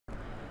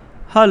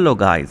Hello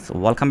guys,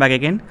 welcome back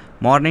again.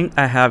 Morning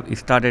I have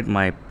started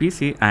my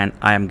PC and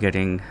I am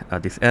getting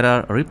this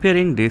error.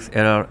 Repairing this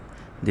error,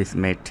 this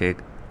may take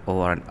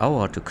over an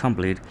hour to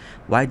complete.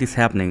 Why this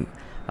happening?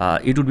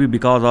 It would be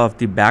because of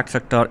the back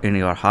sector in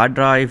your hard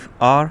drive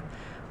or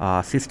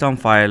system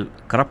file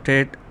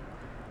corrupted,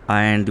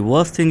 and the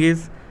worst thing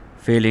is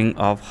failing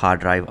of hard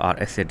drive or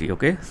SSD.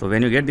 Okay, so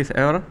when you get this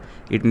error,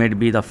 it may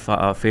be the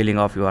failing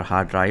of your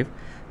hard drive.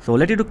 So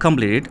let it to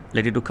complete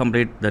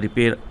the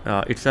repair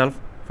itself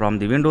from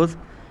the Windows,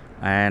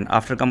 and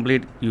after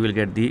complete you will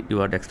get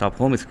your desktop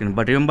home screen.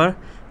 But remember,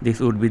 this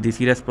would be the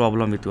serious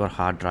problem with your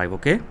hard drive.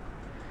 Okay,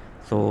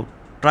 so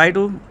try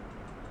to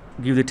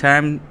give the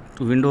time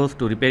to Windows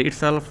to repair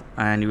itself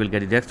and you will get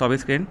the desktop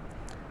screen.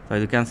 So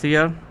as you can see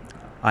here,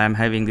 I am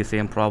having the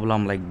same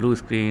problem like blue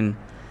screen.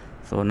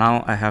 So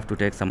now I have to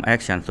take some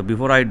action. So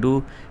before I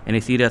do any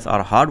serious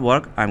or hard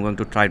work, I'm going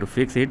to try to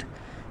fix it.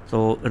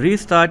 So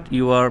restart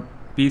your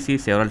PC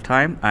several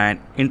times and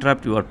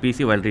interrupt your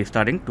PC while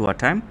restarting 2 at a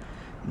time.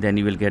 Then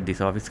you will get this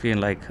off screen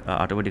like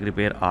automatic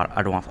repair or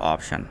advanced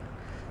option.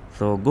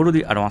 So go to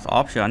the advanced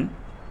option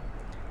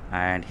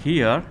and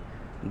here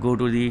go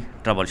to the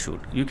troubleshoot.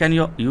 You can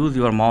use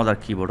your mouse or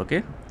keyboard,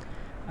 okay,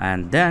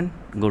 and then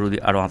go to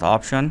the advanced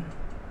option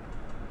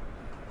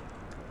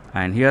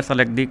and here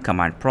select the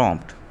command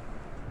prompt.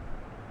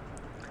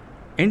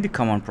 In the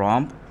command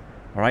prompt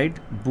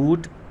write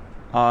boot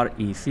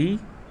rec.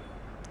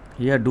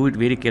 Here do it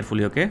very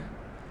carefully, okay,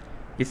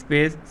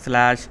 space /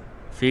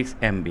 fix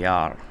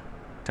mbr,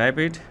 type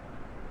it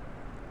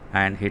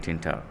and hit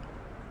enter.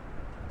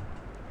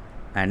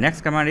 And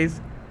next command is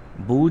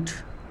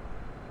boot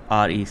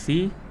rec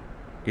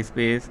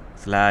space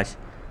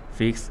 /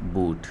 fix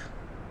boot,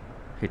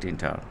 hit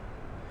enter.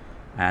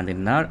 And the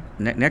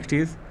next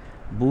is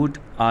boot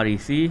rec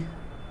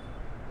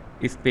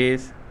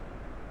space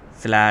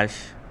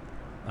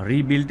 /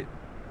 rebuild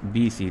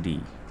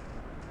bcd,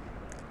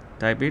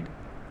 type it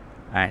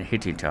and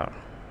hit enter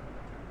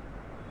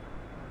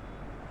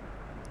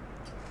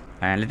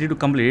and let it to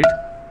complete.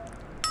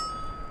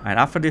 And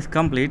after this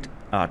complete,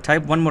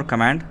 type one more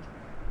command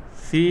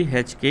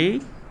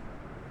chk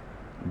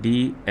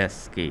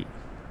dsk,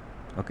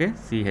 okay,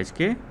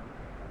 chk,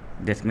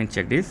 that means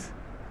check this,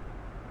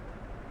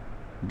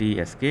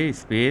 dsk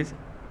space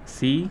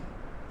c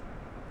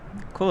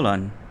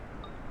colon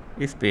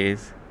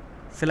space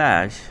 /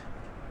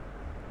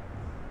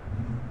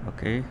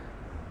 okay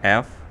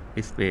f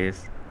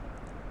space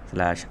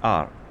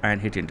 /r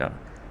and hit enter.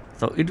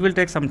 So it will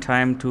take some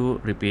time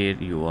to repair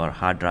your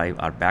hard drive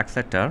or back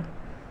sector.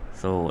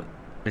 So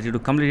let you to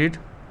complete it.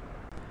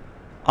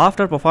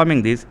 After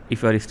performing this,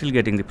 if you are still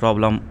getting the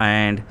problem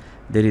and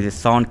there is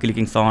a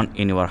clicking sound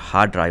in your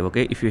hard drive,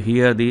 okay, if you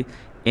hear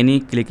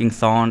any clicking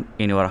sound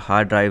in your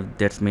hard drive,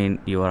 that means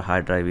your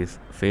hard drive is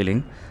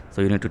failing.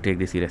 So you need to take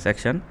the serious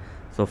action.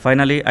 So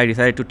finally I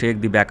decided to take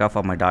the backup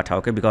of my data,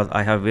 okay, because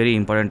I have very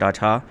important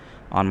data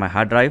on my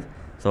hard drive.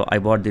 So I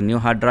bought the new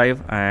hard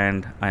drive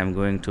and I am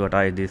going to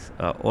attach this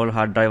old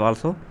hard drive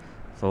also.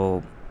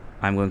 So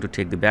I'm going to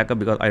take the backup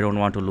because I don't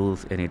want to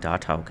lose any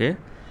data, okay.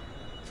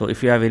 So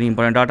if you have any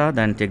important data,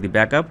 then take the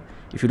backup.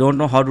 If you don't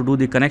know how to do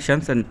the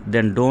connections, and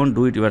then don't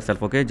do it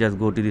yourself, okay, just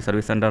go to the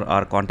service center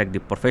or contact the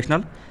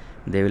professional.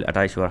 They will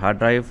attach your hard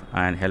drive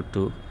and help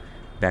to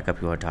back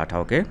up your data,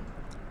 okay.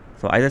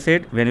 So as I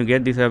said, when you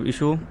get this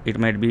issue, it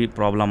might be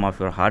problem of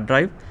your hard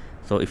drive.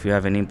 So if you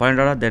have any important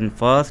data, then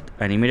first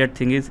and immediate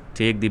thing is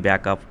take the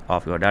backup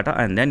of your data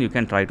and then you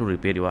can try to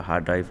repair your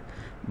hard drive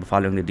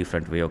following the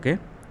different way, okay.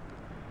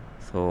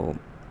 So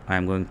I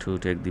am going to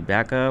take the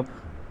backup.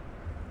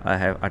 I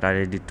have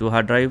attached the 2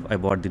 hard drive. I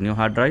bought the new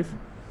hard drive,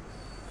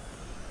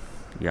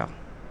 yeah,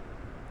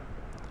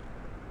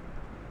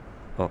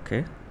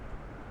 okay.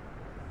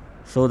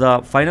 So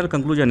the final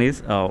conclusion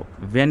is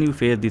when you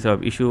face this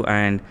issue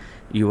and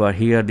you are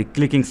hear the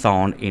clicking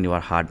sound in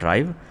your hard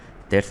drive,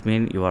 that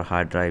means your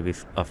hard drive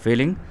is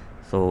failing.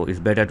 So it's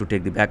better to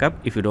take the backup.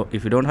 If you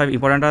don't have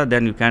important data,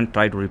 then you can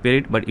try to repair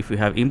it. But if you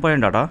have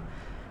important data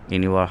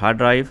in your hard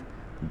drive,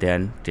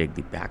 then take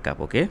the backup,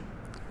 okay.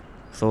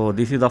 So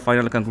this is the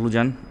final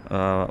conclusion.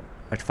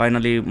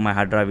 Finally my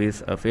hard drive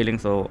is failing,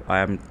 so I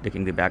am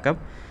taking the backup.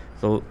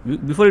 So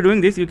before you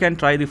doing this, you can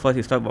try the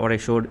first step what I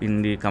showed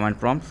in the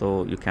command prompt.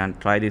 So you can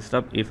try this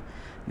step. If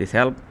this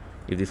help,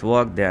 if this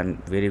work,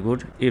 then very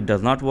good. If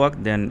does not work,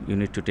 then you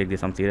need to take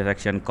some serious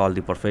action, call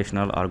the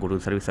professional or go to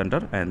the service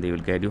center and they will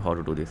guide you how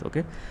to do this,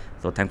 okay.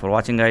 So thanks for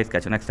watching guys.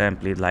 Catch you next time.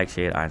 Please like,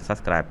 share and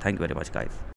subscribe. Thank you very much guys.